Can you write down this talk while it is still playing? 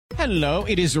Hello,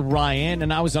 it is Ryan,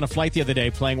 and I was on a flight the other day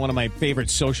playing one of my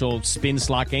favorite social spin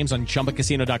slot games on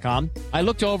ChumbaCasino.com. I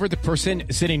looked over at the person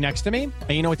sitting next to me, and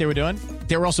you know what they were doing?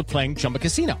 They were also playing Chumba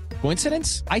Casino.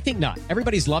 Coincidence? I think not.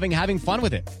 Everybody's loving having fun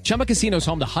with it. Chumba Casino is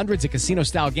home to hundreds of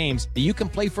casino-style games that you can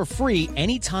play for free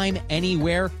anytime,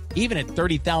 anywhere, even at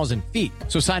 30,000 feet.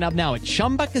 So sign up now at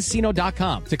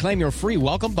ChumbaCasino.com to claim your free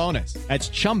welcome bonus. That's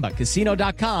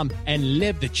ChumbaCasino.com and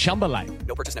live the Chumba life.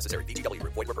 No purchase necessary. VGW.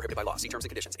 Void where prohibited by law. See terms and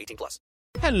conditions. 18+.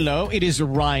 Hello, it is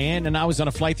Ryan, and I was on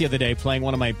a flight the other day playing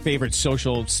one of my favorite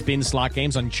social spin slot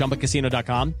games on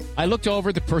ChumbaCasino.com. I looked over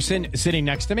at the person sitting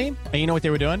next to me, and you know what they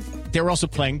were doing? They were also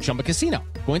playing Chumba Casino.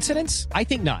 Coincidence? I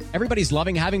think not. Everybody's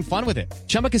loving having fun with it.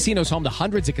 Chumba Casino is home to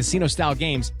hundreds of casino-style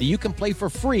games that you can play for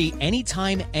free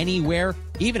anytime, anywhere,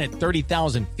 even at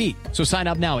 30,000 feet. So sign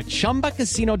up now at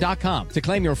ChumbaCasino.com to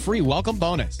claim your free welcome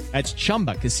bonus. That's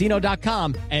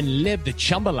ChumbaCasino.com and live the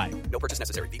Chumba life. No purchase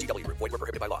necessary. VGW. Void where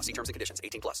prohibited by law. See terms and conditions.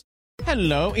 18+.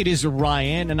 Hello, it is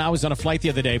Ryan, and I was on a flight the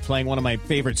other day playing one of my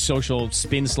favorite social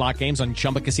spin slot games on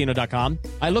ChumbaCasino.com.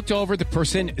 I looked over at the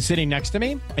person sitting next to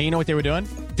me, and you know what they were doing?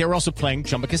 They were also playing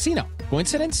Chumba Casino.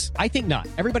 Coincidence? I think not.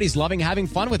 Everybody's loving having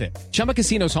fun with it. Chumba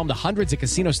Casino is home to hundreds of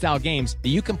casino-style games that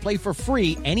you can play for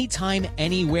free anytime,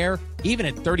 anywhere, even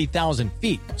at 30,000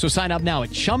 feet. So sign up now at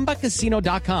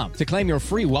ChumbaCasino.com to claim your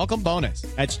free welcome bonus.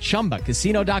 That's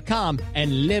ChumbaCasino.com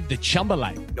and live the Chumba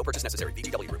life. No purchase necessary.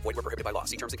 VGW. Void where prohibited by law.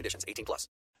 See terms and conditions. 18+.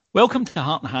 Welcome to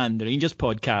Heart and Hand, the Rangers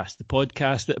podcast, the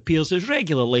podcast that appears as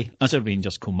regularly as a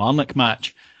Rangers Kilmarnock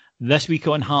match. This week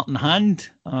on Heart and Hand,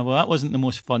 well, that wasn't the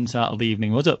most fun Saturday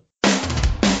evening, was it?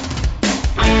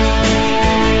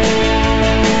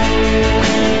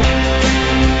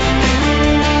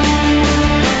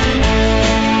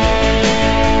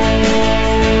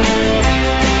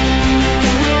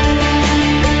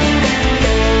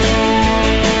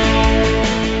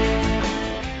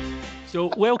 So,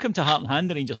 welcome to Heart and Hand,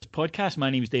 the Rangers podcast. My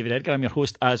name is David Edgar. I'm your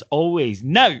host, as always.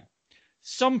 Now,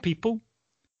 some people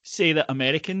say that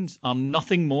Americans are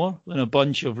nothing more than a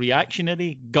bunch of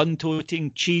reactionary,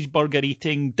 gun-toting,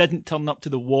 cheeseburger-eating, didn't turn up to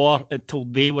the war until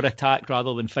they were attacked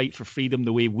rather than fight for freedom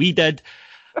the way we did.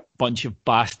 Bunch of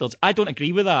bastards. I don't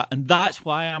agree with that, and that's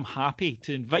why I'm happy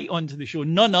to invite onto the show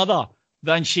none other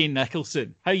than Shane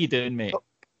Nicholson. How you doing, mate?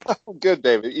 Oh, good,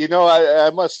 David. You know, I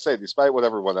must say, despite what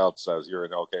everyone else says, you're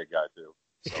an okay guy too.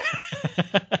 So.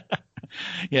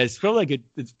 Yeah, it's probably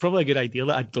a good idea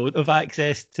that I don't have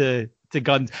access to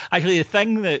guns. Actually, the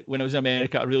thing that when I was in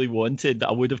America I really wanted that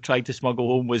I would have tried to smuggle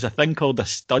home was a thing called a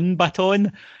stun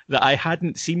baton that I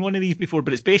hadn't seen one of these before,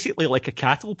 but it's basically like a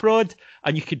cattle prod,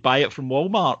 and you could buy it from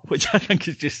Walmart, which I think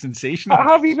is just sensational.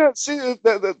 Have you not seen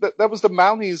that was the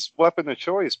Mounties' weapon of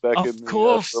choice back in the Of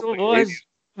course it was. 80s.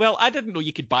 Well, I didn't know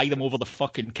you could buy them over the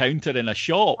fucking counter in a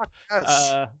shop.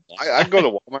 Yes. I go to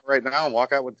Walmart right now and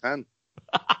walk out with 10.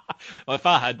 Well, if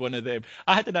I had one of them,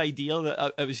 I had an idea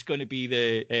that it was going to be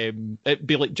it'd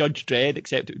be like Judge Dredd,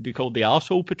 except it would be called the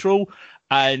Arsehole Patrol.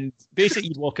 And basically,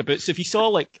 you'd walk about. So if you saw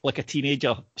like a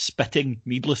teenager spitting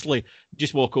needlessly,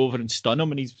 just walk over and stun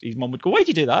him, and his mum would go, "Why'd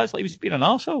you do that?" It's like he was being an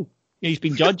arsehole. He's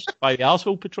been judged by the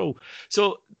Arsehole Patrol.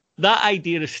 So that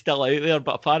idea is still out there,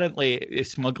 but apparently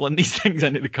smuggling these things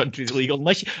into the country is illegal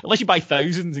unless you buy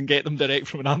thousands and get them direct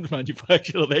from an arms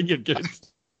manufacturer. Then you're good.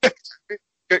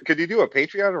 Could you do a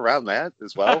Patreon around that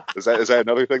as well? Is that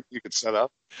another thing you could set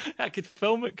up? I could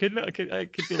film it, couldn't it? I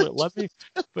could do it Libby.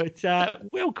 But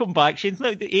welcome back, Shane. It's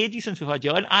now ages since we've had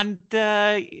you on, and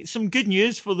some good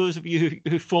news for those of you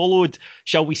who followed,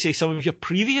 shall we say, some of your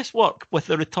previous work with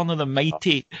the return of the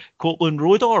mighty Copeland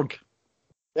Road Org.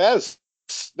 Yes.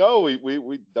 No,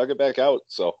 we dug it back out.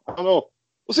 So I don't know.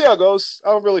 We'll see how it goes. I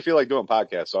don't really feel like doing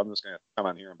podcasts, so I'm just gonna come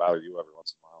on here and bother you every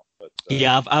once in a while. But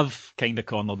yeah, I've kind of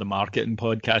cornered the market in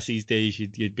podcasts these days.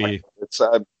 You'd be. It's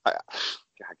God,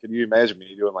 can you imagine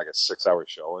me doing like a 6-hour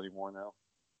show anymore now?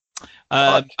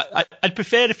 I'd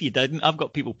prefer if you didn't. I've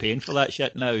got people paying for that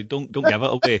shit now. Don't give it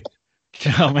away. Do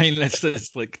you know what I mean?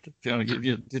 It's like, you know,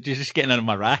 you're just getting out of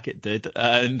my racket, dude,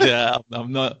 and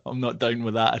I'm not down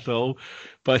with that at all.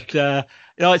 But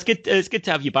it's good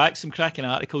to have you back. Some cracking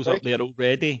articles up there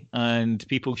already, and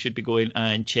people should be going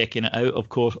and checking it out. Of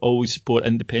course, always support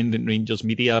independent Rangers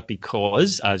media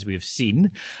because, as we've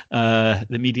seen, the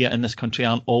media in this country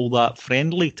aren't all that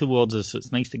friendly towards us. So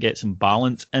it's nice to get some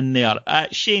balance in there.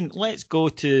 Shane, let's go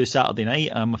to Saturday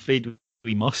night. I'm afraid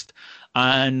we must.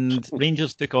 And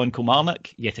Rangers took on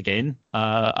Kilmarnock yet again.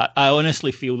 I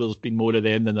honestly feel there's been more of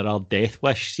them than there are Death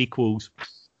Wish sequels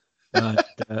at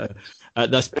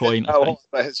this point.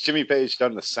 Has Jimmy Page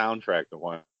done the soundtrack to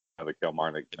one of the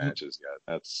Kilmarnock matches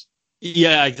yet?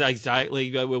 Yeah,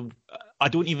 exactly. Well, I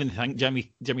don't even think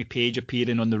Jimmy Page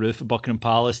appearing on the roof of Buckingham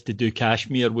Palace to do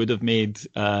Kashmir would have made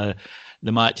the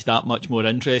match that much more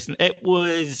interesting. It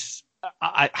was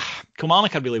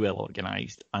Kilmarnock are really well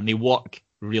organised and they work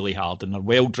really hard and they're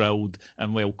well drilled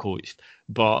and well coached,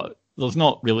 but there's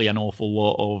not really an awful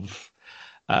lot of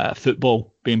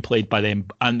football being played by them,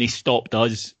 and they stopped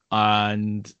us.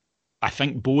 And I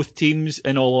think both teams,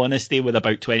 in all honesty, with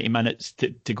about 20 minutes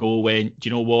to go, went, do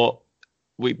you know what?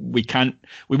 We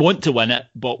want to win it,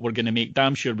 but we're going to make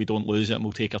damn sure we don't lose it, and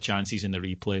we'll take our chances in the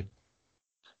replay.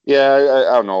 Yeah,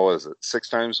 I don't know. Is it 6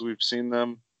 times we've seen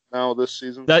them now this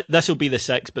season? This will be the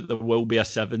 6th, but there will be a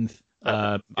 7th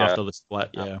after the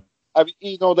split. Yeah. I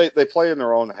mean, they play in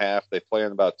their own half. They play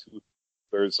in about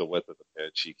 2/3 the width of the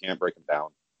pitch. You can't break them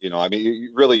down. I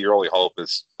mean, really, your only hope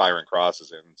is firing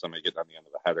crosses in and somebody getting on the end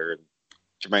of the header. And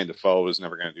Jermaine Defoe is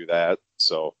never going to do that.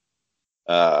 So,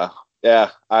 it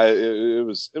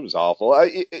was awful.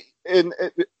 You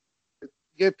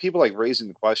get people like raising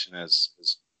the question as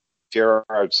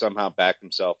Gerrard somehow backed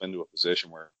himself into a position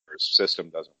where his system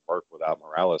doesn't work without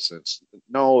Morales. It's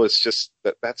just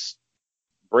that's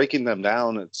breaking them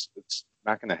down. It's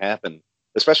not going to happen,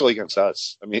 especially against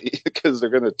us. I mean, because they're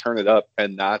going to turn it up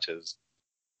 10 notches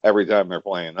every time they're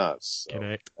playing us. So,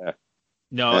 correct. Yeah.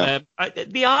 No,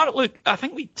 they are. Look, I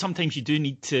think sometimes you do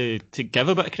need to give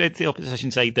a bit of credit to the opposition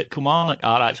side. That Kilmarnock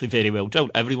are actually very well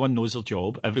drilled. Everyone knows their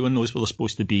job. Everyone knows where they're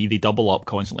supposed to be. They double up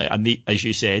constantly, and they, as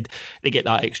you said, they get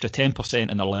that extra 10%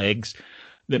 in their legs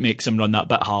that makes them run that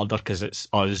bit harder because it's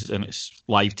us and it's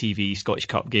live TV, Scottish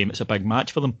Cup game. It's a big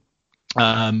match for them.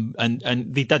 And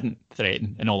they didn't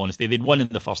threaten, in all honesty. They'd won in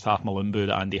the first half. Malumbu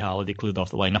that Andy Halliday cleared off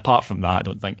the line. Apart from that, I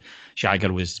don't think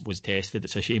Shagger was tested.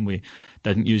 It's a shame we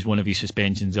didn't use one of his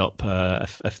suspensions up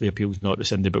if the appeal's not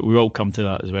rescinded, but we will come to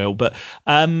that as well. But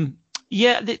the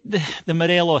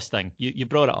Morelos thing, you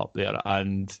brought it up there,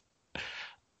 and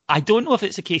I don't know if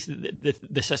it's a case that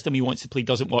the system he wants to play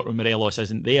doesn't work when Morelos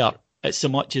isn't there. It's so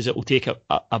much as it will take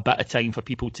a bit of time for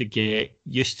people to get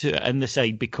used to it in the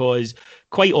side, because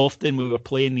quite often we were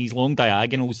playing these long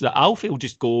diagonals that Alfie will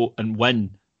just go and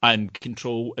win and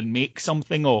control and make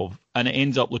something of, and it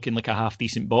ends up looking like a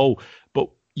half-decent ball. But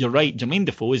you're right, Jermaine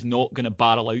Defoe is not going to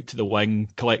barrel out to the wing,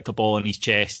 collect a ball in his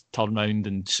chest, turn round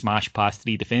and smash past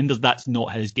 3 defenders. That's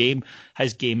not his game.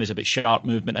 His game is about sharp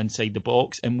movement inside the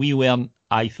box, and we weren't,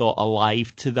 I thought,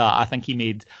 alive to that. I think he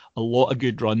made a lot of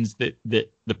good runs that the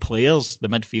players, the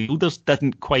midfielders,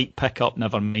 didn't quite pick up,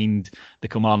 never mind the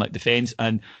Kilmarnock defence.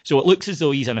 And so it looks as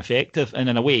though he's ineffective, and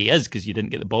in a way he is, because you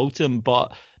didn't get the ball to him,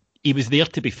 but he was there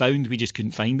to be found. We just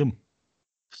couldn't find him.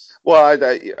 Well,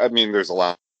 I mean, there's a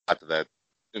lot to that,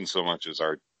 in so much as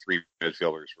our 3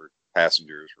 midfielders were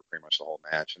passengers for pretty much the whole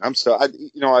match. And I'm still,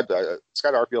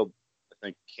 Scott Arfield, I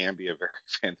think, can be a very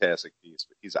fantastic piece,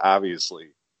 but he's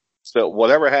obviously still,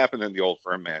 whatever happened in the Old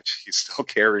Firm match, he's still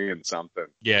carrying something.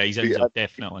 Yeah, he's injured,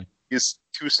 definitely. He's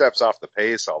 2 steps off the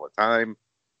pace all the time.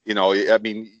 I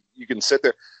mean, you can sit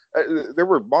there. There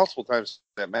were multiple times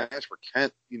in that match where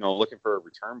Kent, looking for a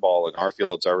return ball, and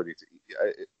Arfield's already.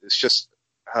 It's just,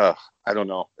 I don't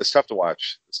know. It's tough to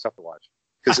watch.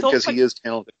 Because he is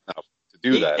talented enough to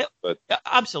do that. But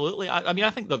absolutely. I mean,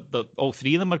 I think that all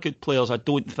 3 of them are good players. I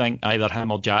don't think either him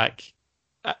or Jack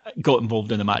got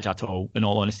involved in the match at all, in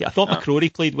all honesty. I thought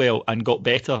McCrory played well and got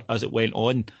better as it went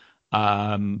on.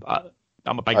 I'm a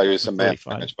big McCrory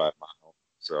fan.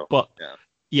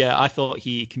 Yeah, I thought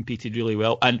he competed really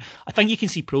well. And I think you can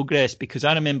see progress, because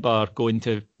I remember going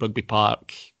to Rugby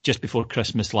Park just before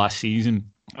Christmas last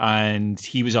season, and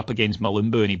he was up against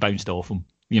Malumbu and he bounced off him.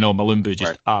 Malumbu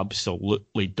just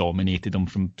absolutely dominated him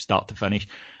from start to finish.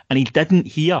 And he didn't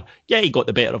hear. Yeah, he got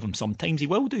the better of him sometimes. He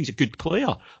will do. He's a good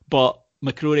player. But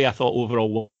McCrory, I thought,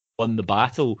 overall won the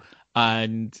battle.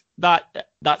 And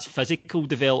that's physical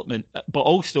development. But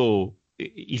also,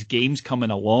 his game's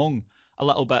coming along a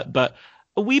little bit. But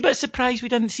a wee bit surprised we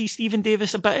didn't see Stephen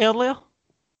Davis a bit earlier.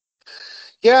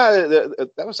 Yeah,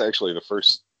 that was actually the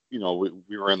first, we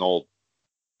were in the old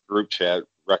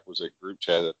requisite group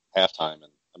chat at halftime,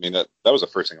 and I mean that was the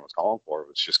first thing I was calling for,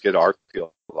 was just get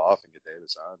Arfield off and get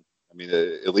Davis on. I mean,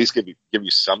 at least give you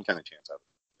some kind of chance out of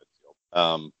the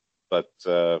midfield. But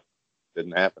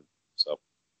didn't happen. So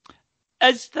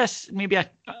is this maybe a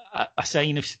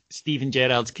sign of Stephen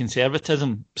Gerrard's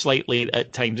conservatism slightly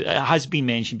at times? It has been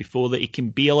mentioned before that he can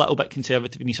be a little bit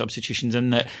conservative in his substitutions, in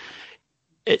that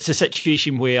it's a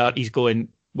situation where he's going,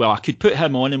 well, I could put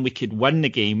him on and we could win the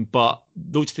game, but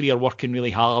those 3 are working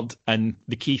really hard, and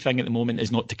the key thing at the moment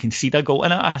is not to concede a goal.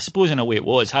 And I suppose in a way it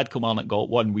was. Had Kilmarnock got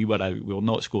 1, we were out. We were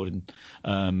not scoring.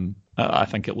 I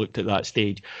think it looked at that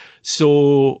stage.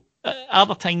 So are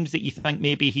there times that you think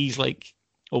maybe he's like,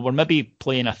 oh, we're maybe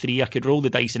playing a 3, I could roll the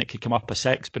dice and it could come up a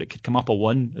 6, but it could come up a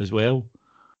 1 as well?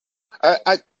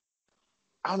 I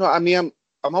don't know. I mean,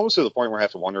 I'm almost to the point where I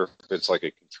have to wonder if it's like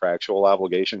a contractual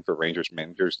obligation for Rangers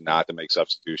managers not to make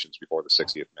substitutions before the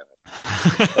 60th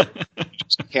minute. You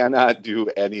just cannot do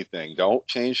anything. Don't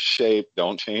change shape.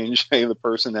 Don't change any of the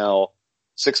personnel.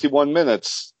 61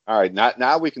 minutes. All right,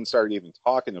 now we can start even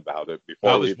talking about it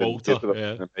before we even get to the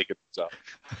point and make it up.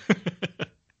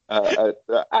 I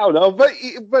don't know,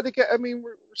 but again, I mean,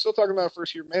 we're still talking about a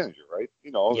first-year manager, right?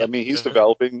 Yep. I mean, he's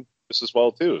developing just as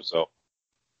well too. So,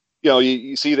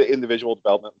 you see the individual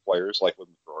development in players like with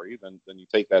McCrory, then you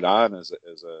take that on as a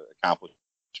accomplishment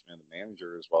of the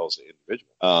manager as well as the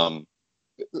individual.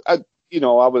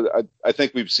 I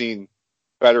think we've seen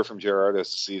better from Gerard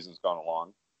as the season's gone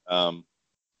along,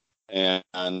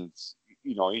 and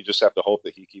you just have to hope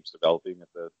that he keeps developing at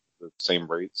the same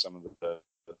rate some of the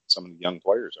young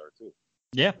players are too.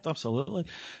 Yeah, absolutely.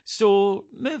 So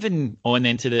moving on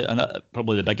then to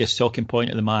probably the biggest talking point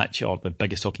of the match, or the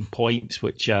biggest talking points,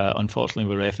 which unfortunately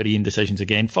were refereeing decisions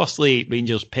again. Firstly,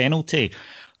 Rangers penalty.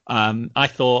 I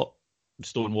thought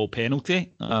Stonewall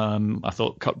penalty. I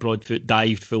thought Kurt Broadfoot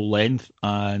dived full length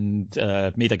and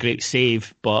made a great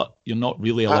save, but you're not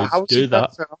really allowed to do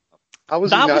that.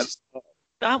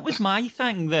 That was my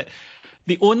thing. That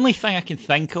the only thing I can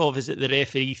think of is that the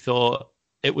referee thought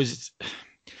it was.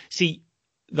 See,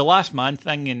 the last man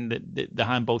thing and the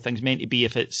handball thing's meant to be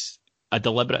if it's a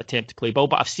deliberate attempt to play ball.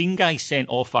 But I've seen guys sent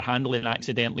off for handling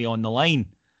accidentally on the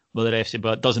line with the ref said,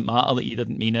 but it doesn't matter that you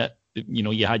didn't mean it.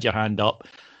 You had your hand up.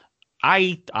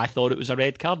 I thought it was a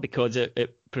red card because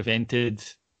it prevented.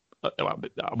 I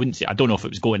wouldn't say, I don't know if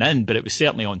it was going in, but it was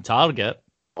certainly on target.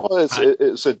 Well,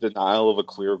 it's a denial of a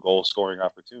clear goal scoring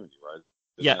opportunity, right?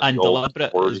 Yeah, and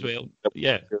deliberate as well.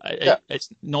 Yeah, it's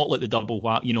not like the double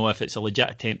whack. If it's a legit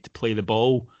attempt to play the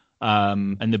ball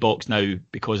in the box now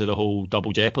because of the whole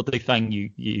double jeopardy thing,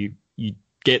 you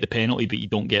get the penalty, but you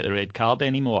don't get the red card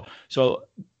anymore. So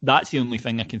that's the only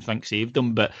thing I can think saved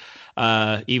him. But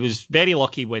he was very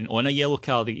lucky when on a yellow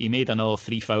card. He made another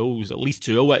 3 fouls, at least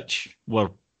 2 of which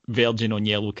were verging on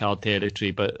yellow card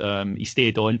territory, but he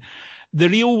stayed on. The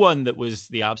real one that was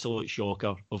the absolute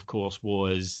shocker, of course,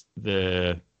 was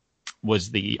the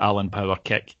Alan Power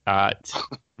kick at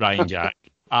Ryan Jack.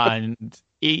 And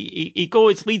he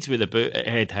goes, leads with a boot at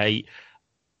head height.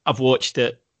 I've watched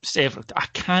it several times. I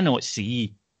cannot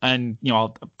see. And,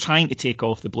 I'm trying to take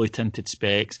off the blue-tinted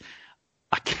specs.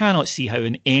 I cannot see how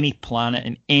in any planet,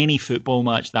 in any football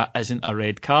match, that isn't a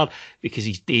red card, because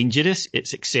he's dangerous.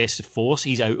 It's excessive force.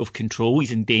 He's out of control.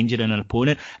 He's endangering an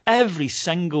opponent. Every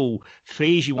single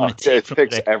phrase you want to take from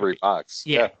ticks every box.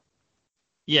 Yeah.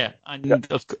 And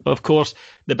of course,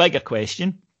 the bigger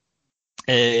question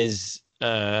is,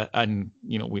 and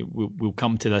we'll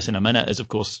come to this in a minute, is of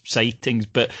course sightings.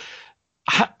 But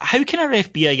how can a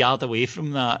ref be a yard away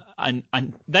from that?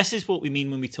 And this is what we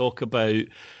mean when we talk about.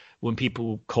 When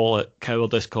people call it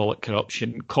cowardice, call it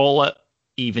corruption, call it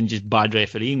even just bad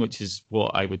refereeing, which is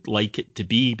what I would like it to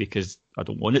be, because I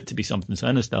don't want it to be something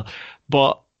sinister.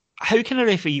 But how can a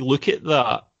referee look at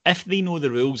that if they know the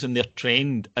rules and they're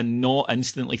trained and not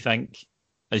instantly think,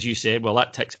 as you said, well,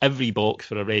 that ticks every box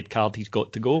for a red card, he's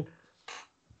got to go?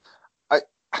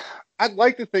 I'd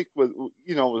like to think with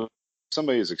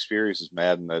somebody as experienced as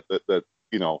Madden that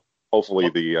hopefully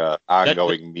the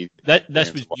ongoing meet.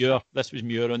 This was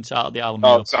Muir on Saturday. Alan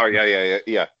Oh, Muir. sorry.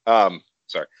 Yeah.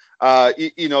 Sorry.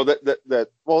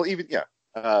 Well, even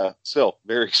still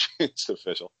very experienced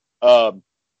official.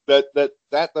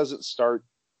 That doesn't start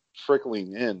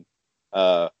trickling in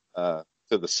to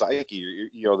the psyche.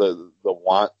 The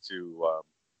want to.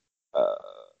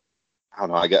 I don't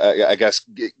know. I guess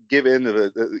give in to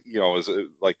the as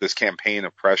like this campaign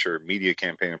of pressure, media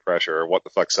campaign of pressure, or what the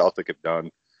fuck Celtic have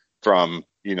done from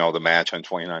the match on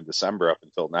 29 December up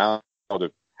until now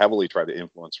to heavily try to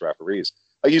influence referees.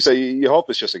 Like you say, you hope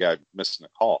it's just a guy missing a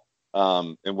call,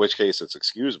 in which case it's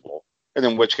excusable, and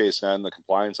in which case then the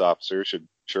compliance officer should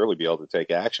surely be able to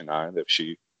take action on it if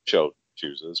she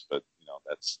chooses. But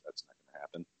that's not going to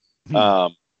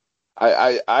happen.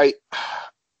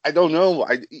 I don't know.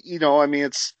 I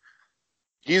mean,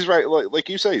 he's right. Like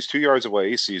you say, he's 2 yards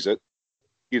away. He sees it.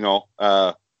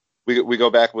 We go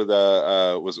back with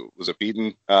was it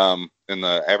Beaton in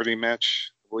the Aberdeen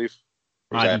match, I believe.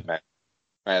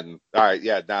 Madden. All right,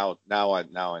 yeah. Now I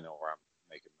know where I'm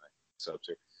making my subs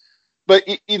here. But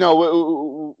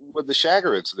with the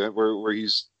Shagger incident, where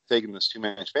he's taking this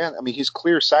 2-man span, I mean, he's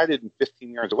clear-sighted and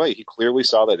 15 yards away. He clearly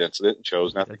saw that incident and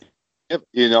chose not to.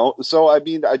 So I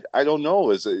mean, I don't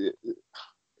know.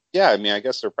 I mean, I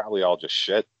guess they're probably all just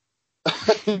shit.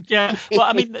 Yeah, well,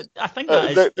 I mean, I think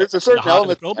that is There's a certain the heart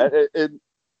of the element.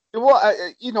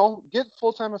 problem. Get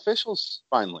full-time officials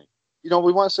finally. We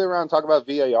want to sit around and talk about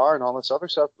VAR and all this other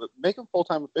stuff, but make them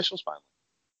full-time officials finally.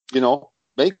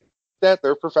 Make that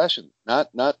their profession, not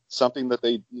something that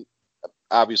they.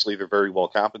 Obviously, they're very well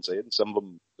compensated, and some of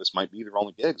them, this might be their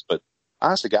only gigs. But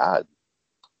honest to God,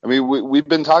 I mean, we've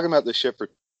been talking about this shit for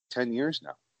 10 years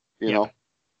now. You know.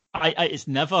 It's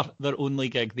never their only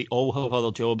gig. They all have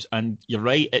other jobs, and you're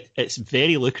right. It's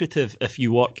very lucrative if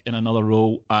you work in another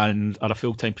role and are a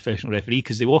full-time professional referee,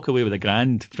 because they walk away with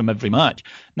 $1,000 from every match.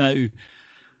 Now, if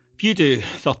you do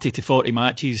 30 to 40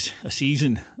 matches a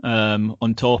season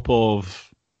on top of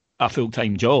a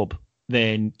full-time job,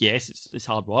 then yes, it's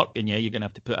hard work, and yeah, you're going to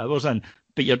have to put hours in.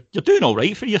 But you're doing all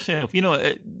right for yourself.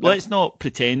 Let's not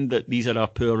pretend that these are our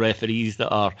poor referees that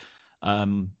are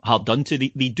hard done to.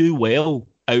 They do well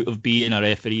out of being a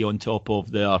referee on top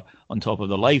of their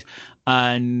lives,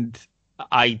 and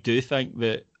I do think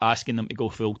that asking them to go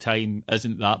full time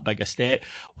isn't that big a step.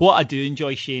 What I do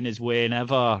enjoy, Shane, is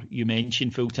whenever you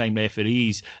mention full time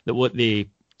referees, that what the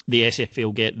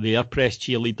SFL get their press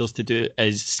cheerleaders to do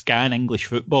is scan English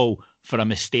football for a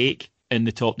mistake in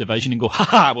the top division and go,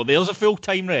 ha, well, there's a full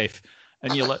time ref.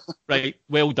 And you're like, right,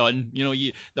 well done.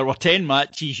 There were 10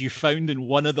 matches. You found in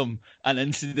one of them an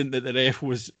incident that the ref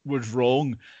was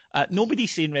wrong.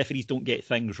 Nobody's saying referees don't get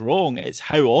things wrong. It's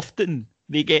how often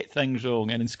they get things wrong.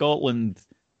 And in Scotland,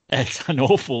 it's an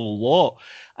awful lot.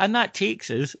 And that takes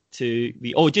us to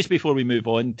just before we move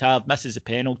on, Tav misses a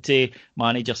penalty.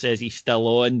 Manager says he's still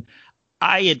on.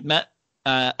 I admit,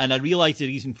 and I realised the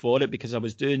reason for it because I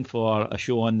was doing for a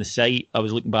show on the site. I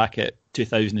was looking back at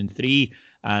 2003.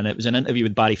 And it was an interview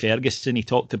with Barry Ferguson. He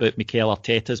talked about Mikel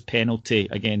Arteta's penalty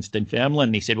against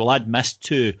Dunfermline. He said, well, I'd missed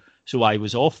 2, so I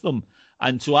was off them.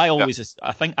 And so I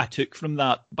think I took from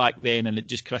that back then, and it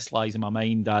just crystallised in my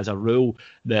mind as a rule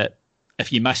that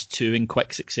if you missed 2 in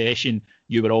quick succession,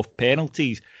 you were off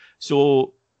penalties.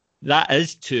 So that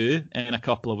is 2 in a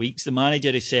couple of weeks. The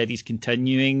manager has said he's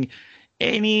continuing.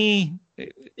 Any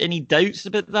doubts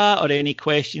about that, or any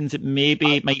questions that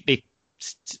maybe might be,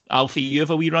 Alfie, you have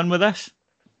a wee run with this?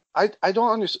 I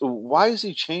don't understand. Why has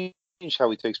he changed how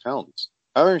he takes penalties?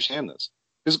 I don't understand this.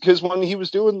 Because when he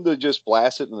was doing the just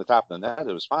blast it in the top of the net,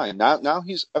 it was fine. Now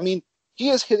he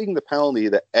is hitting the penalty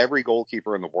that every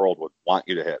goalkeeper in the world would want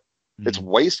you to hit. Mm-hmm. It's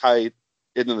waist height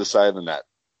into the side of the net.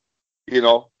 And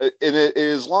it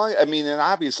is long. I mean, and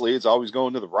obviously it's always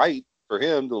going to the right for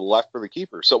him, to the left for the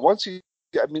keeper. So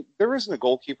there isn't a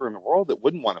goalkeeper in the world that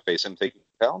wouldn't want to face him taking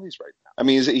penalties right now. I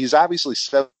mean, he's obviously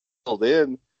settled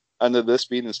in under this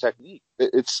being his technique.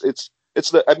 You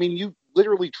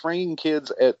literally train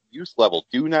kids at youth level.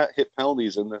 Do not hit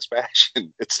penalties in this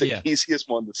fashion. It's the easiest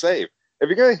one to save. If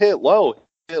you're going to hit low,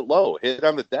 hit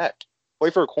on the deck, play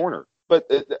for a corner. But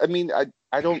I don't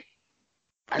know.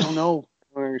 I don't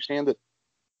understand it.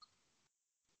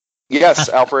 Yes,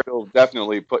 Alfredo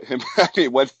definitely put him.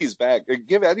 When he's back,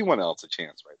 give anyone else a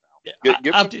chance right now.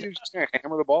 Give somebody who's just going to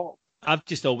hammer the ball. I've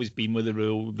just always been with the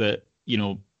rule that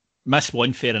miss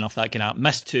 1, fair enough, that can happen.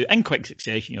 Miss 2 in quick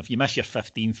succession. If you miss your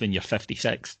 15th and your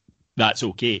 56th, that's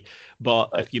okay. But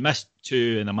if you miss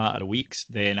 2 in a matter of weeks,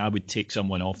 then I would take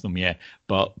someone off them. Yeah,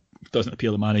 but it doesn't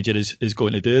appear the manager is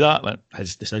going to do that. That's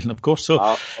his decision, of course.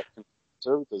 So.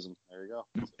 Conservatism. There you go.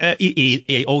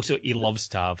 He loves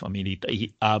Tav. I mean,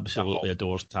 he absolutely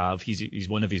adores Tav. He's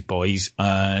one of his boys,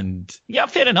 and yeah,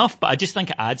 fair enough. But I just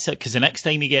think it adds it, because the next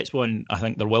time he gets one, I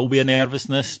think there will be a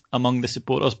nervousness among the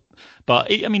supporters. But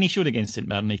he showed against St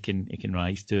Mirren, he can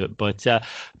rise to it. But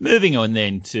moving on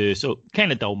then to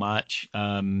kind of dull match.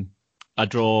 A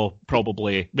draw,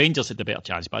 probably Rangers had the better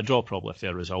chance, but a draw probably a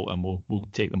fair result, and we'll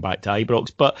take them back to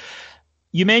Ibrox. But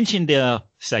you mentioned their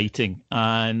sighting,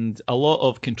 and a lot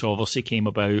of controversy came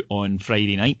about on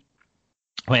Friday night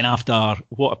when, after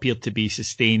what appeared to be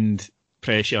sustained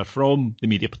pressure from the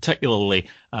media, particularly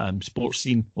Sports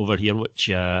Scene over here, which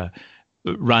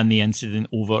ran the incident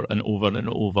over and over and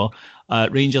over,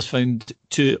 Rangers found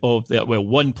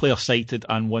one player cited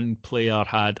and one player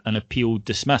had an appeal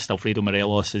dismissed. Alfredo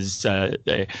Morelos'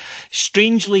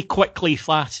 strangely quickly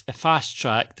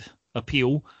fast-tracked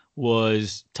appeal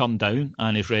was turned down,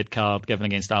 and his red card given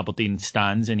against Aberdeen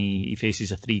stands, and he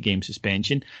faces a 3-game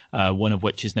suspension, one of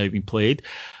which has now been played.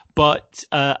 But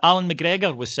Alan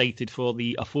McGregor was cited for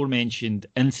the aforementioned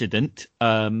incident.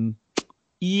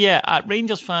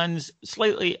 Rangers fans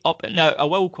slightly up. Now, I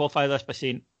will qualify this by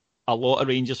saying a lot of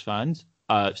Rangers fans,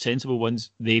 sensible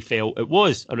ones, they felt it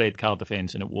was a red card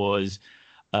offence, and it was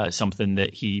something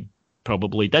that he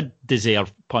probably did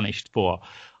deserve punished for.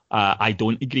 I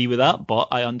don't agree with that, but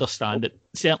I understand it.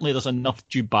 Certainly there's enough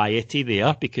dubiety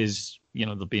there because,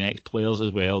 there've been ex-players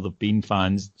as well, there've been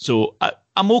fans. So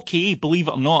I'm okay, believe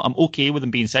it or not, I'm okay with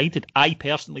them being cited. I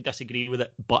personally disagree with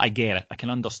it, but I get it. I can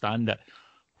understand it.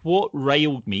 What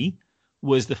riled me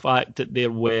was the fact that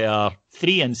there were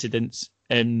 3 incidents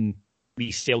in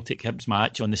the Celtic Hibs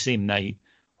match on the same night,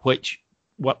 which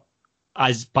were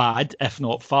as bad, if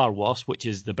not far worse, which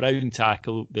is the Brown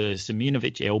tackle, the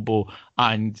Simunovic elbow,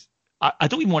 and I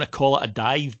don't even want to call it a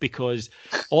dive because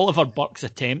Oliver Burke's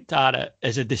attempt at it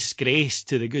is a disgrace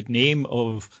to the good name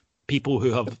of people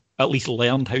who have at least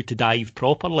learned how to dive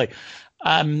properly.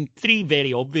 3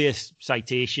 very obvious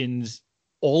citations,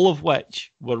 all of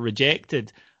which were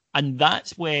rejected. And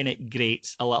that's when it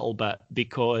grates a little bit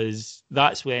because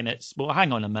that's when it's, well,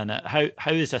 hang on a minute,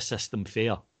 how is this system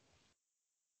fair?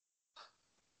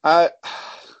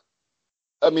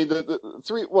 I mean, the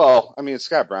 3. Well, I mean,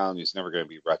 Scott Brown. He's never going to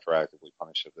be retroactively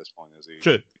punished at this point, is he?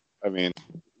 True. I mean,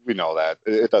 we know that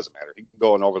it doesn't matter. He's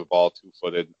going over the ball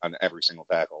 2-footed on every single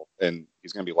tackle, and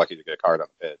he's going to be lucky to get a card on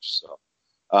the pitch. So,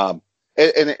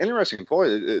 and an interesting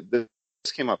point. This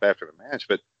came up after the match,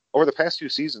 but over the past 2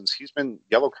 seasons, he's been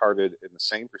yellow carded in the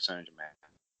same percentage of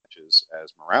matches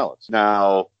as Morales.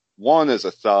 Now, one is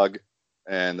a thug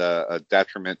and a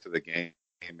detriment to the game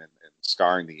and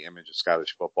scarring the image of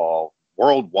Scottish football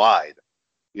worldwide,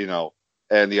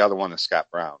 and the other one is Scott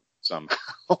Brown somehow.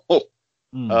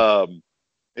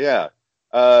 Yeah.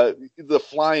 The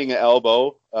flying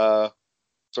elbow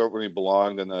certainly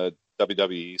belonged in the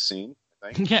WWE scene,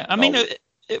 I think. Yeah, I mean,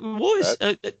 it was.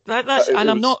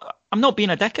 I'm not being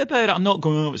a dick about it. I'm not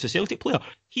going, it's a Celtic player.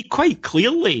 He quite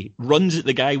clearly runs at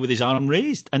the guy with his arm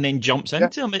raised and then jumps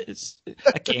into him. It's,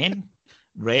 again,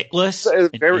 reckless.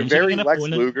 Very, very Lex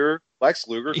Luger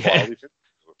quality.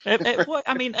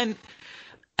 I mean, and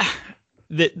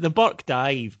the Burke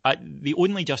dive, the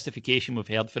only justification we've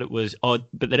heard for it was,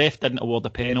 but the ref didn't award a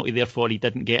penalty, therefore he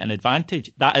didn't get an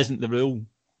advantage. That isn't the rule.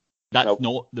 That's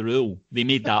not the rule. They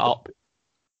made that up.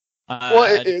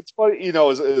 Well, it's funny,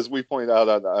 as we point out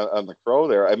on the Crow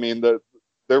there. I mean,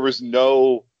 there was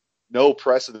no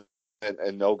precedent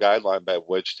and no guideline by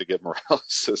which to give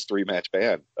Morales this 3-match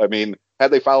ban. I mean, had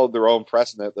they followed their own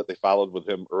precedent that they followed with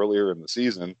him earlier in the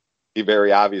season, he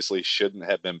very obviously shouldn't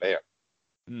have been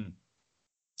banned.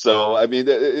 So, I mean,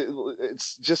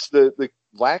 it's just the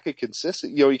lack of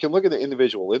consistency. You can look at the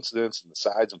individual incidents and the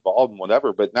sides involved and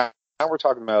whatever, but now we're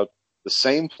talking about the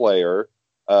same player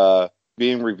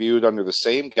being reviewed under the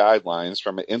same guidelines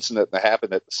from an incident that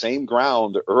happened at the same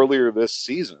ground earlier this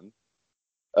season.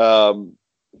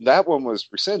 That one was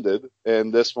rescinded,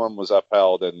 and this one was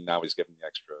upheld, and now he's given the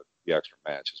extra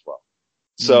match as well.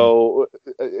 So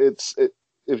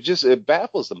it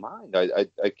baffles the mind. I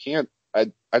can't.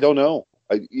 I don't know.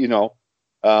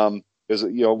 Because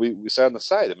we said on the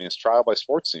site. I mean, it's trial by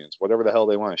sports scenes, whatever the hell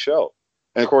they want to show.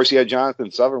 And of course, you had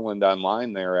Jonathan Sutherland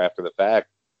online there after the fact,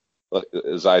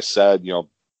 as I said,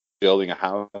 building a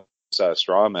house out of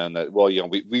straw men. That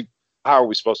we how are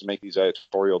we supposed to make these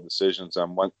editorial decisions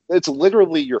on one? It's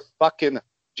literally your fucking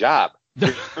job.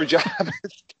 Your job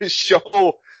is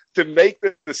to make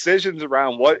the decisions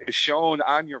around what is shown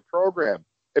on your program.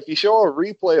 If you show a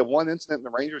replay of one incident in the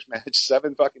Rangers match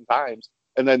 7 fucking times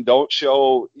and then don't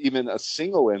show even a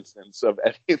single instance of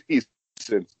any of these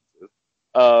instances,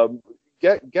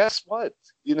 guess what?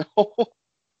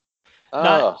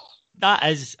 That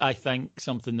is, I think,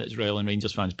 something that's riling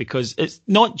Rangers fans because it's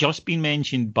not just been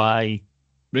mentioned by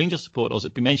Rangers supporters,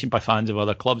 it's been mentioned by fans of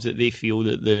other clubs that they feel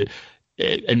that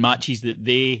in matches that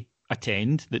they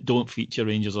attend that don't feature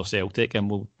Rangers or Celtic, and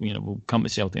we'll come to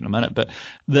Celtic in a minute, but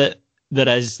that there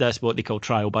is this what they call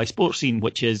trial by sports scene,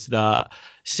 which is that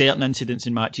certain incidents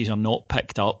in matches are not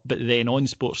picked up, but then on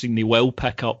sports scene they will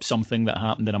pick up something that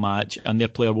happened in a match and their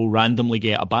player will randomly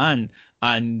get a ban.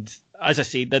 And as I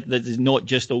said, that is not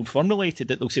just Old Firm related.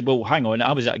 That they'll say, well, hang on,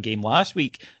 I was at a game last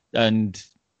week and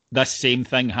this same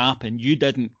thing happened. You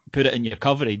didn't put it in your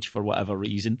coverage for whatever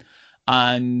reason,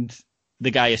 and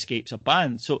the guy escapes a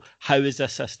ban. So how is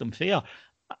this system fair?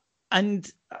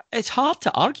 And it's hard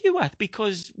to argue with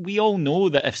because we all know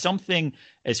that if something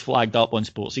is flagged up on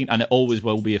sports scene, and it always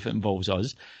will be if it involves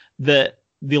us, that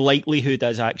the likelihood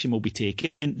is action will be taken.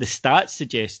 The stats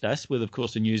suggest this, with, of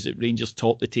course, the news that Rangers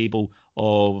top the table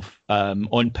of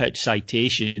on-pitch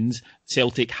citations.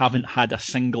 Celtic haven't had a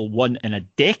single one in a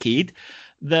decade.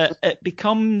 That it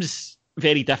becomes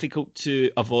very difficult to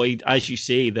avoid, as you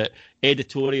say, that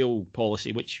editorial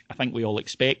policy, which I think we all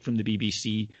expect from the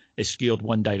BBC, is skewed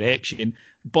one direction.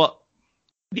 But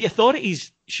the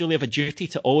authorities surely have a duty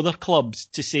to all their clubs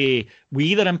to say, we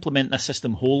either implement this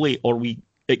system wholly or we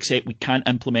except we can't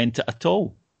implement it at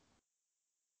all?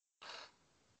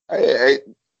 I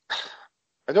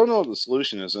don't know what the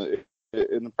solution is, and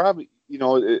the problem,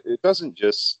 it doesn't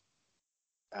just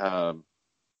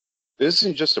this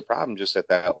isn't just a problem just at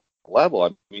that level.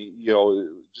 I mean,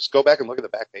 just go back and look at the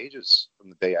back pages from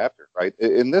the day after, right?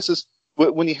 And this is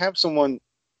when you have someone,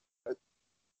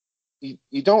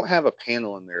 you don't have a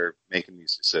panel in there making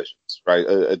these decisions, right?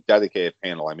 A dedicated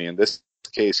panel. I mean, in this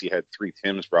case, you had 3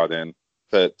 Tims brought in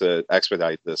to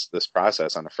expedite this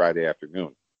process on a Friday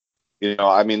afternoon.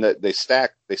 I mean, that they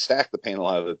stacked the panel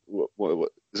out of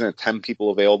what isn't it 10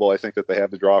 people available? I think that they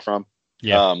have to draw from.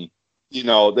 Yeah.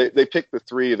 They picked the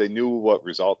 3. They knew what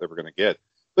result they were going to get.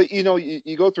 But you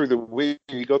go through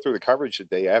the coverage the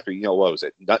day after. What was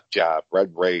it? Nut job,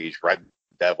 red rage, red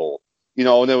devil.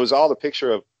 And there was all the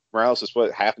picture of Morales'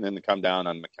 foot happening to come down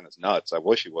on McKenna's nuts. I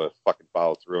wish he would have fucking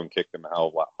followed through and kicked him a hell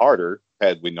of a lot harder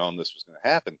had we known this was going to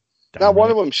happen. Not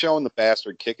one of them showing the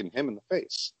bastard kicking him in the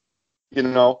face.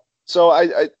 So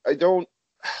I don't.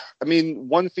 I mean,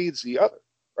 one feeds the other,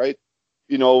 right?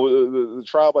 The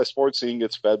trial by sports scene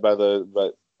gets fed by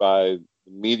the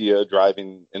media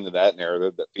driving into that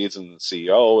narrative that feeds into the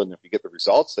CEO. And if you get the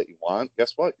results that you want,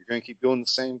 guess what? You're going to keep doing the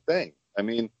same thing. I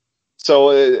mean,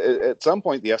 so at some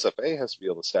point, the SFA has to be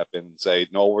able to step in and say,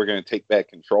 no, we're going to take back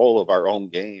control of our own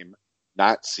game,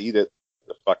 not cede it to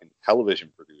the fucking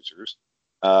television producers,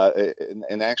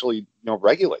 and actually,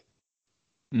 regulate.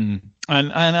 Mm.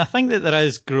 And I think that there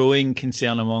is growing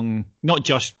concern among not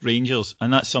just Rangers,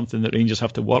 and that's something that Rangers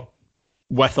have to work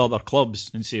with other clubs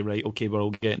and say, right, okay, we're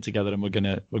all getting together and we're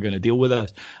gonna deal with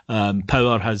this.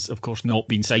 Power has, of course, not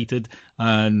been cited,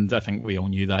 and I think we all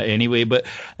knew that anyway. But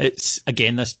it's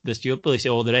again this Stuart Billy say,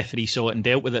 the referee saw it and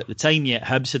dealt with it at the time. Yet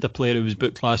Hibs had a player who was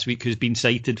booked last week who's been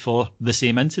cited for the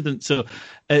same incident. So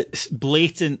it's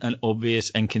blatant and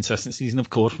obvious inconsistencies, and of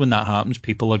course, when that happens,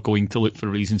 people are going to look for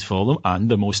reasons for them, and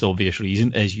the most obvious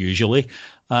reason is usually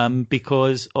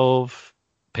because of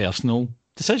personal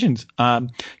decisions.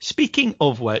 Speaking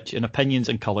of which, in opinions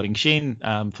and colouring, Shane,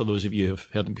 for those of you who have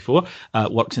heard him before,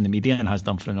 works in the media and has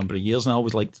done for a number of years, and I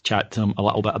always like to chat to him a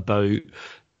little bit about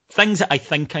things that I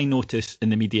think I notice in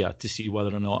the media to see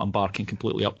whether or not I'm barking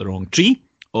completely up the wrong tree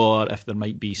or if there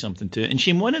might be something to it. And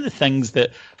Shane, one of the things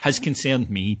that has concerned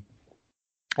me,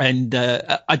 and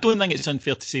I don't think it's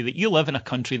unfair to say that you live in a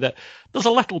country that there's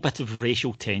a little bit of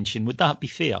racial tension. Would that be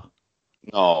fair?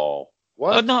 No.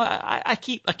 What? Oh, no, I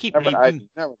keep never, reading.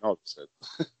 I never noticed it.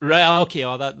 Right, okay,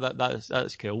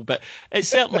 that's cool. But it's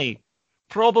certainly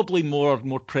probably more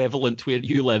prevalent where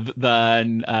you live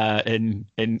than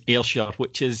in Ayrshire,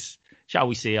 which is, shall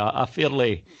we say, a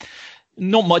fairly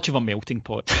not much of a melting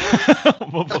pot.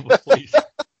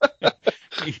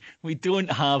 We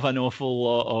don't have an awful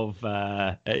lot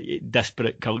of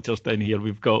disparate cultures down here.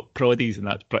 We've got proddies, and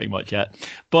that's pretty much it.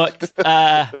 But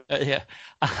yeah,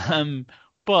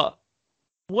 but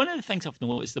one of the things I've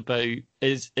noticed about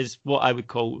is what I would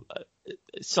call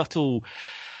subtle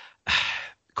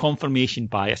confirmation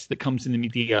bias that comes in the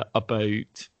media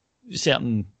about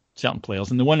certain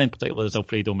players, and the one in particular is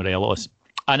Alfredo Morelos.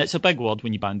 And it's a big word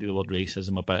when you bandy the word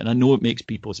racism about it, and I know it makes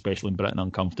people, especially in Britain,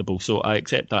 uncomfortable. So I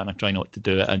accept that, and I try not to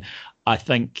do it. And I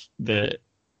think that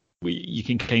you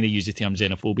can kind of use the term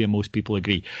xenophobia. Most people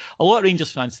agree. A lot of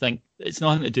Rangers fans think it's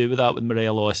nothing to do with that with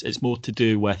Morelos. It's more to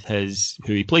do with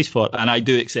who he plays for. And I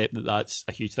do accept that that's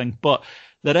a huge thing. But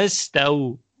there is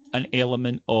still an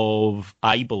element of,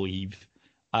 I believe,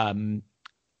 a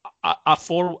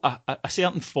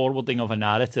certain forwarding of a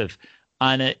narrative.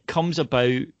 And it comes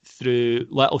about through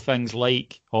little things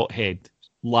like hothead,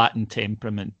 Latin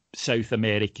temperament, South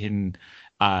American,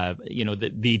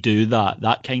 that they do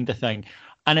that kind of thing.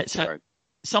 And it's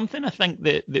something I think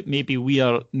that maybe we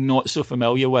are not so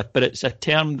familiar with, but it's a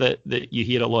term that you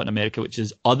hear a lot in America, which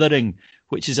is othering,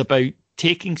 which is about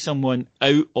taking someone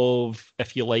out of,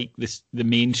 if you like, the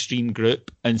mainstream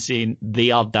group and saying they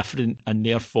are different and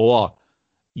therefore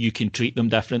you can treat them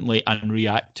differently and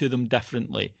react to them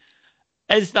differently.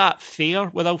 Is that fair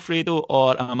with Alfredo,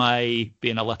 or am I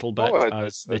being a little bit,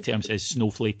 as the term says,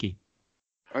 snowflakey?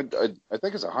 I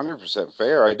think it's 100%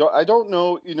 fair. I don't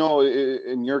know.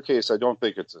 In your case, I don't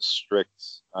think it's a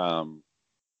strict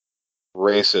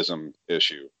racism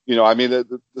issue. I mean,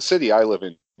 the city I live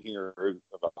in here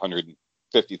of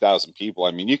 150,000 people.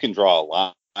 I mean, you can draw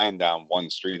a line down one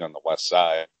street on the west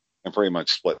side and pretty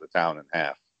much split the town in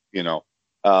half.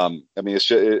 I mean,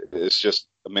 it's just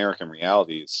American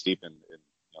reality is steeped in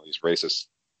these racist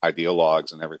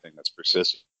ideologues and everything that's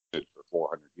persisted for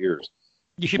 400 years.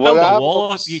 You should build a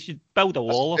wall. You should build a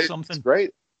wall or something. It's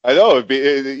great. I know.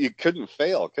 You couldn't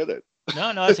fail, could it?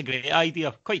 No, that's a great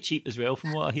idea. Quite cheap as well,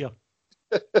 from what I hear.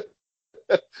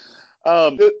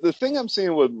 The thing I'm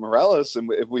seeing with Morales,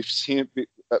 and if we've seen it,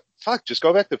 just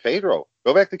go back to Pedro,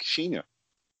 go back to Kishina,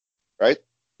 right?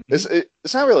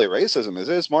 It's not really racism, is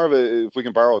it? It's more of a, if we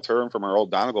can borrow a term from our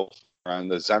old Donegal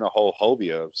friend, the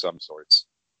xenophobia of some sorts.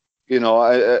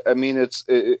 I mean, it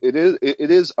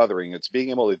is othering. It's being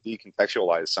able to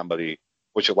decontextualize somebody,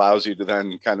 which allows you to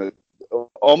then kind of,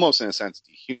 almost in a sense,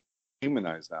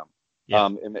 dehumanize them. Yeah.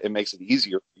 It makes it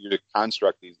easier for you to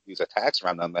construct these attacks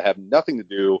around them that have nothing to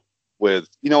do with,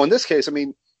 in this case, I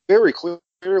mean, very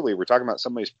clearly we're talking about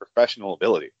somebody's professional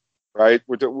ability, right?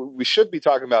 We should be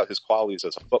talking about his qualities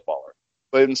as a footballer,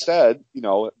 but instead,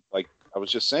 like I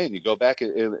was just saying, you go back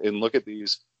and look at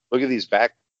these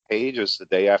back pages the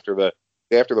day after the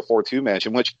 4-2 match,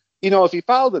 in which, if you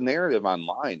follow the narrative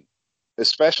online,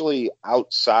 especially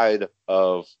outside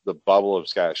of the bubble of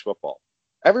Scottish football,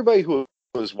 everybody who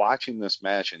was watching this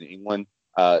match in England,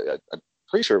 I'm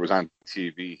pretty sure it was on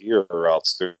TV here, or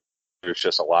else there's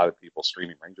just a lot of people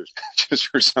streaming Rangers matches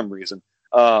for some reason.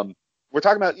 We're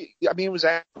talking about, I mean, it was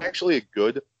actually a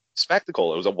good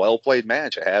spectacle. It was a well-played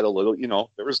match. It had a little,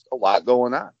 there was a lot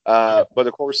going on. But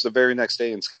of course, the very next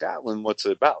day in Scotland, what's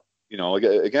it about?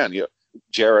 Again,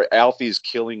 Gerrard, Alfie's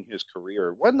killing his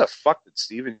career. When the fuck did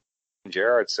Steven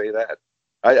Gerrard say that?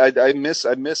 I missed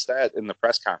that in the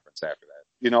press conference after that.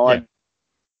 Yeah.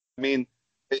 I mean,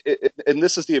 and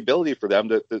this is the ability for them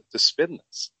to spin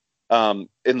this, and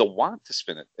the want to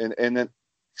spin it. And then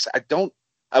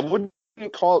I wouldn't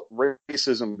call it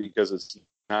racism because it's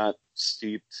not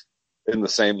steeped in the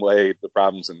same way the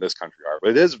problems in this country are,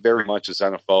 but it is very much a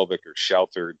xenophobic or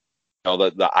sheltered,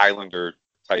 the Islander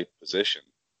type position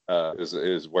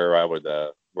is where I would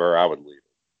leave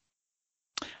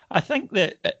it. I think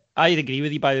that I agree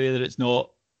with you, by the way, that it's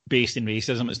not based in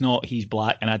racism. It's not he's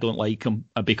black and I don't like him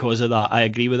because of that. I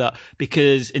agree with that,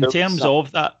 because in terms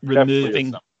of that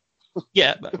removing.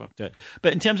 Yeah,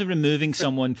 but in terms of removing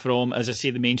someone from, as I say,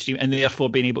 the mainstream, and therefore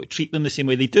being able to treat them the same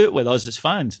way they do it with us as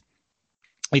fans.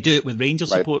 They do it with Rangers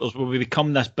supporters, where we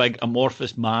become this big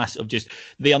amorphous mass of just,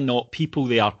 they are not people,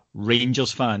 they are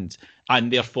Rangers fans.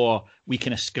 And therefore we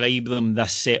can ascribe them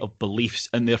this set of beliefs,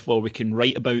 and therefore we can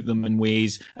write about them in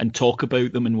ways and talk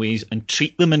about them in ways and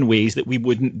treat them in ways that we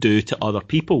wouldn't do to other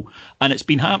people. And it's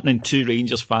been happening to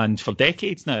Rangers fans for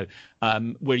decades now,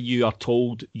 where you are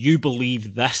told you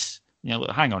believe this.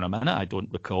 Hang on a minute, I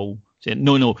don't recall saying,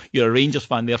 no, you're a Rangers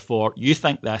fan, therefore you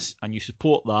think this and you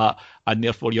support that, and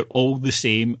therefore you're all the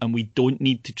same, and we don't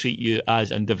need to treat you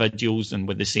as individuals and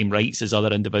with the same rights as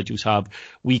other individuals have.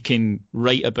 We can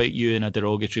write about you in a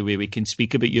derogatory way, we can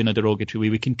speak about you in a derogatory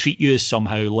way, we can treat you as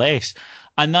somehow less.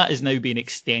 And that is now being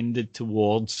extended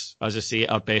towards, as I say,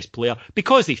 our best player,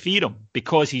 because they fear him,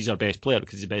 because he's our best player,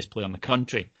 because he's the best player in the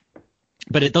country.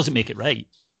 But it doesn't make it right.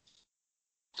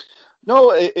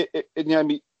 No, I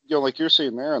mean, like you're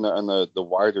saying there on the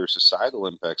wider societal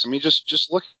impacts. I mean,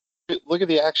 just look at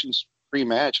the actions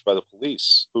pre-match by the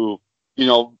police, who,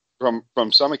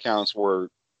 from some accounts were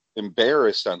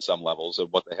embarrassed on some levels of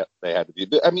what they had to be.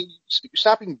 But, I mean,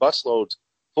 stopping busloads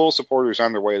full of supporters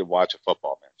on their way to watch a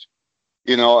football match.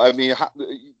 I mean,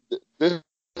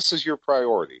 this is your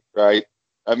priority, right?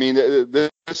 I mean,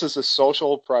 this is a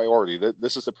social priority.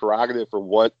 This is the prerogative for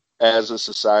what, as a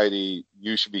society,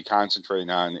 you should be concentrating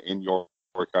on in your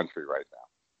country right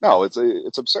now. No,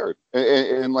 it's absurd.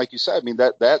 And like you said, I mean,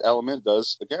 that element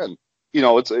does, again,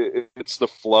 it's the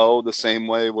flow the same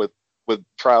way with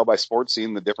trial by sports,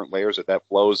 seeing the different layers that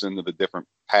flows into the different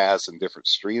paths and different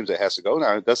streams it has to go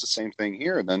down. It does the same thing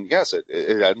here. And then, yes, it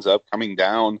ends up coming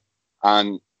down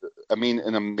on, I mean,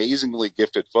 an amazingly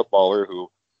gifted footballer who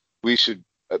we should,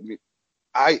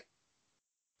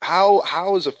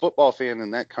 how as a football fan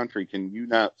in that country can you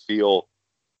not feel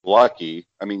lucky?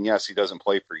 I mean, yes, he doesn't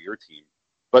play for your team,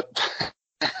 but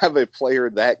have a player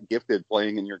that gifted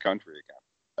playing in your country again.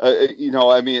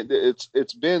 I mean,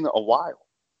 it's been a while.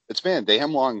 It's been a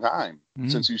damn long time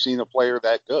since you've seen a player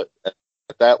that good at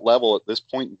that level at this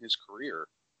point in his career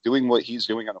doing what he's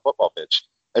doing on a football pitch.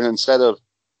 And instead of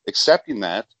accepting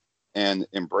that and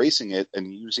embracing it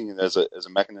and using it as a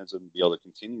mechanism to be able to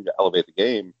continue to elevate the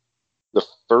game, the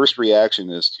first reaction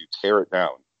is to tear it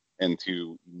down and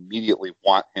to immediately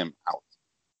want him out.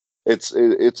 I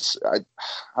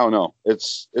don't know.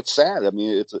 It's sad. I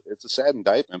mean, it's a sad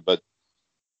indictment, but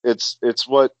it's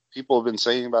what people have been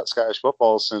saying about Scottish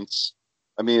football since,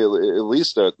 I mean, at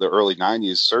least the early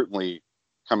 90s, certainly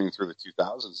coming through the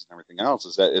 2000s and everything else,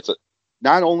 is that it's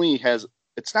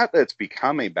not that it's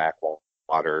become a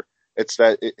backwater, it's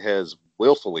that it has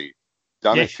willfully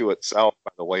done it to itself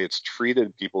by the way it's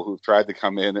treated people who've tried to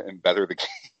come in and better the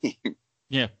game.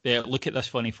 Yeah, look at this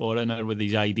funny foreigner with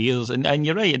these ideas. And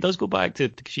you're right, it does go back to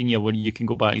Kashinya, where you can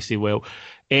go back and say, well,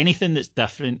 anything that's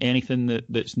different, anything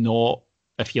that's not,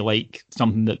 if you like,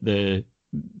 something that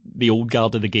the old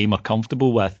guard of the game are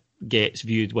comfortable with, gets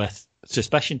viewed with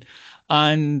suspicion.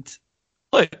 And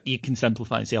look, you can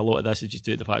simplify and say a lot of this is just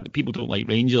due to the fact that people don't like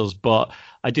Rangers, but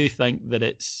I do think that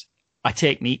it's a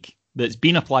technique that's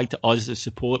been applied to us as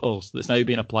supporters that's now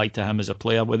being applied to him as a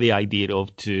player, with the idea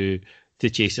of to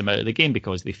chase him out of the game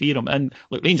because they fear him. And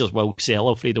look, Rangers will sell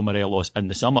Alfredo Morelos in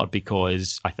the summer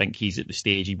because I think he's at the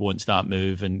stage he wants that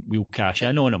move and we'll cash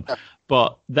in on him.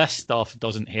 But this stuff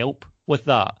doesn't help with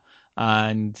that.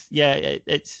 And yeah,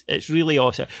 it's really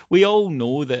awesome. We all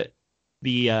know that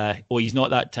he's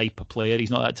not that type of player, he's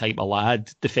not that type of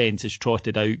lad. Defence is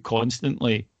trotted out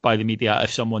constantly by the media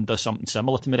if someone does something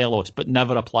similar to Morelos, but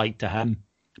never applied to him.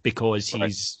 Because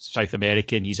he's South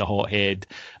American, he's a hothead.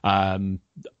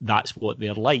 That's what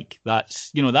they're like.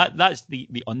 That's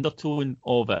the undertone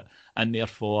of it, and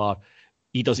therefore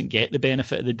he doesn't get the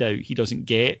benefit of the doubt. He doesn't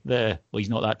get he's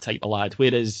not that type of lad.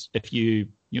 Whereas if you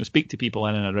speak to people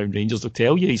in and around Rangers, they'll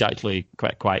tell you he's actually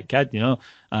quite a quiet kid. The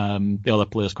other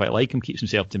players quite like him, keeps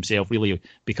himself to himself really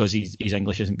because his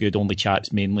English isn't good. Only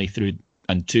chats mainly through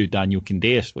and to Daniel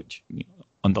Candeias, which.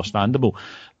 Understandable,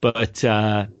 but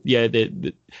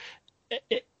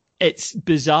it's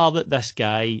bizarre that this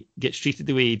guy gets treated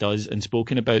the way he does and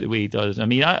spoken about the way he does. I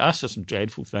mean, I saw some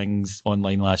dreadful things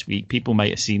online last week. People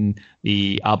might have seen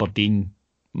the Aberdeen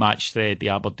match thread, the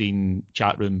Aberdeen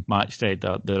chat room match thread,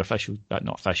 their official,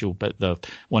 not official, but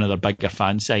one of their bigger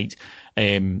fan sites,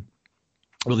 where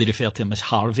they refer to him as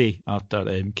Harvey after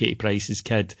Katie Price's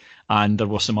kid, and there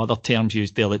were some other terms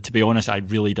used there that, to be honest, I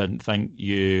really didn't think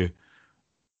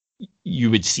you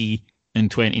would see in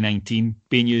 2019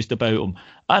 being used about him.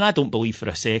 And I don't believe for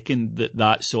a second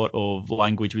that sort of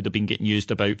language would have been getting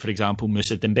used about, for example,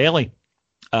 Moussa Dembele,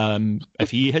 if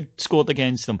he had scored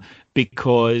against them,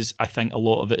 because I think a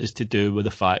lot of it is to do with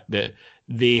the fact that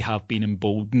they have been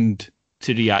emboldened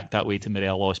to react that way to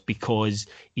Morelos because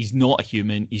he's not a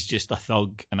human, he's just a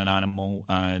thug and an animal,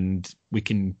 and we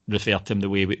can refer to him the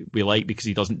way we like because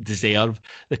he doesn't deserve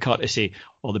the courtesy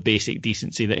or the basic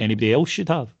decency that anybody else should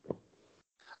have.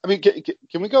 I mean,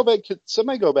 can we go back? Could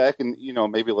somebody go back and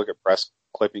maybe look at press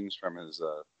clippings from his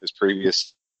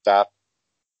previous stop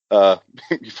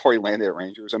before he landed at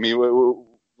Rangers? I mean,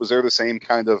 was there the same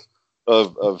kind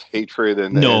of hatred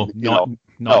and no,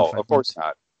 of course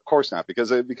not. Of course not,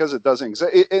 because it doesn't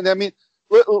exist. And I mean,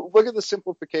 look at the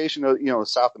simplification of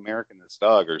South American-ness,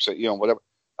 Doug, or whatever.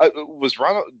 Was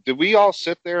Ronald? Did we all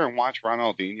sit there and watch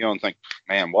Ronaldinho and think,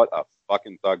 man, what a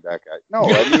fucking thug that guy? No,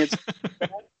 I mean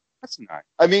that's not.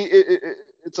 I mean,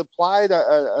 it's applied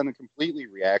on a completely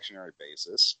reactionary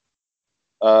basis.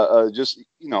 Just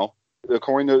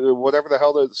according to whatever the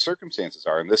hell the circumstances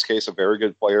are. In this case, a very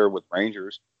good player with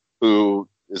Rangers who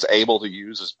is able to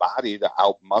use his body to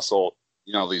outmuscle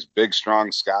these big, strong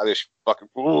Scottish fucking,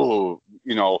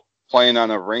 playing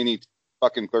on a rainy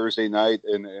fucking Thursday night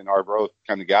in Arbroath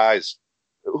kind of guys.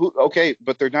 Okay,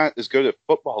 but they're not as good at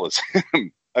football as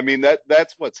him. I mean,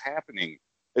 that's what's happening.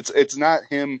 It's not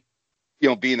him,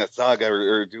 being a thug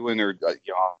or doing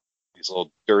these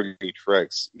little dirty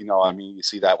tricks. I mean, you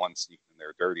see that one sneaking in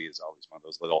there. Dirty is always one of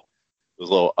those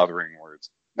little othering words.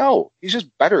 No, he's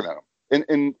just better than him,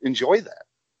 and enjoy that.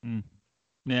 Mm.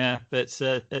 Yeah, it's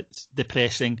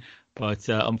depressing, but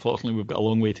unfortunately we've got a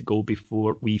long way to go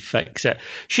before we fix it.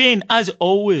 Shane, as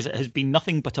always, it has been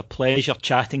nothing but a pleasure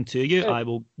chatting to you. I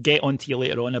will get on to you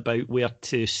later on about where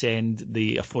to send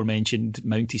the aforementioned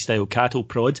Mountie-style cattle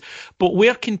prods, but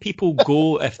where can people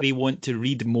go if they want to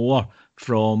read more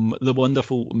from the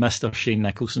wonderful Mr. Shane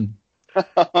Nicholson?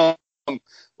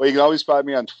 Well, you can always find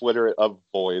me on Twitter at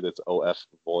 @Void. It's OF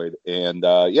Void. And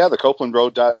the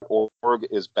CopelandRoad.org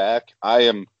is back. I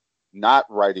am not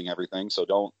writing everything, so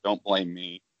don't blame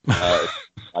me. And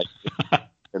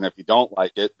if you don't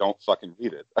like it, don't fucking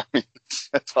read it. I mean,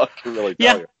 that's all I can really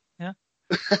tell you. Yeah.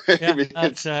 I mean,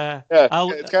 it's kind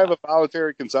of a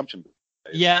voluntary consumption.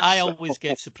 Yeah, I always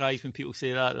get surprised when people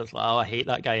say that. They're like, I hate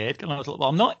that guy Edgar. And I was like, well,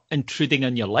 I'm not intruding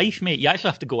on your life, mate. You actually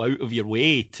have to go out of your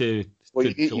way to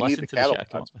listen to the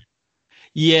shit.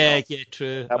 Yeah,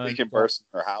 true. We can burst in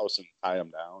their house and tie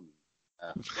them down.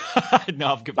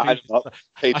 No, I've got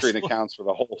Patreon accounts for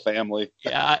the whole family.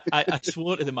 Yeah, I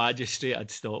swore to the magistrate I'd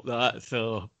stop that.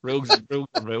 So rules are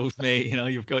rules, mate.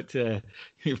 You've got to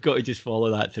just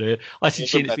follow that through. Listen,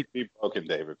 Shane, it's meant to be broken,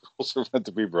 David. Rules are meant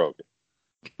to be broken.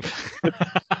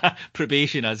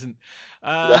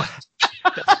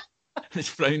 It's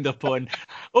frowned upon.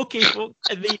 Okay, folks,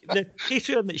 the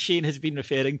Patreon that Shane has been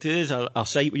referring to is our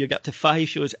site where you get up to 5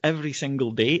 shows every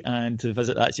single day, and to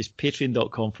visit that, it's just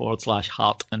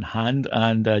patreon.com/heart and hand,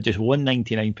 and just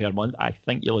 $1.99 per month. I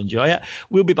think you'll enjoy it.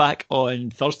 We'll be back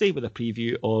on Thursday with a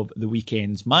preview of the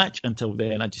weekend's match. Until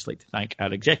then, I'd just like to thank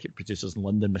our executive producers in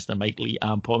London, Mr. Mike Lee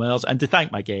and Paul Mills, and to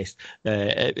thank my guest.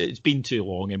 It's been too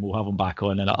long, and we'll have him back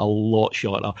on in a lot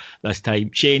shorter this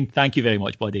time. Shane, thank you very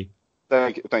much, buddy.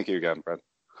 Thank you again, Brad.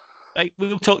 Right,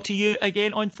 we'll talk to you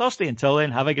again on Thursday. Until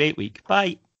then, have a great week.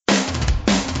 Bye.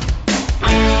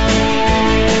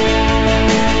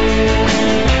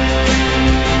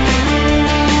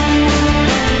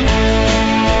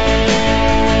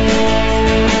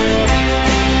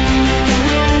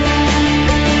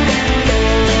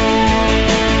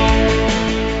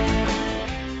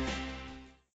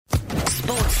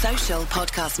 Sports Social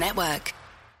Podcast Network.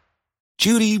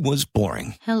 Judy was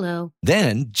boring. Hello.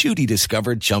 Then Judy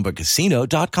discovered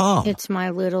ChumbaCasino.com. It's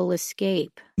my little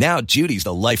escape. Now Judy's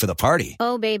the life of the party.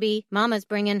 Oh, baby, mama's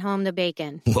bringing home the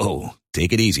bacon. Whoa,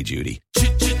 take it easy, Judy.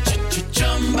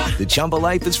 The Chumba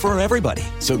life is for everybody.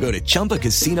 So go to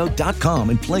ChumbaCasino.com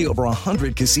and play over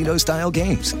 100 casino-style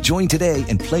games. Join today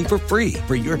and play for free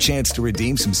for your chance to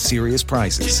redeem some serious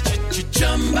prizes.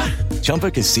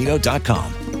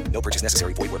 ChumbaCasino.com. No purchase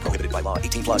necessary. Void where prohibited by law.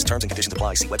 18+ terms and conditions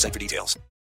apply. See website for details.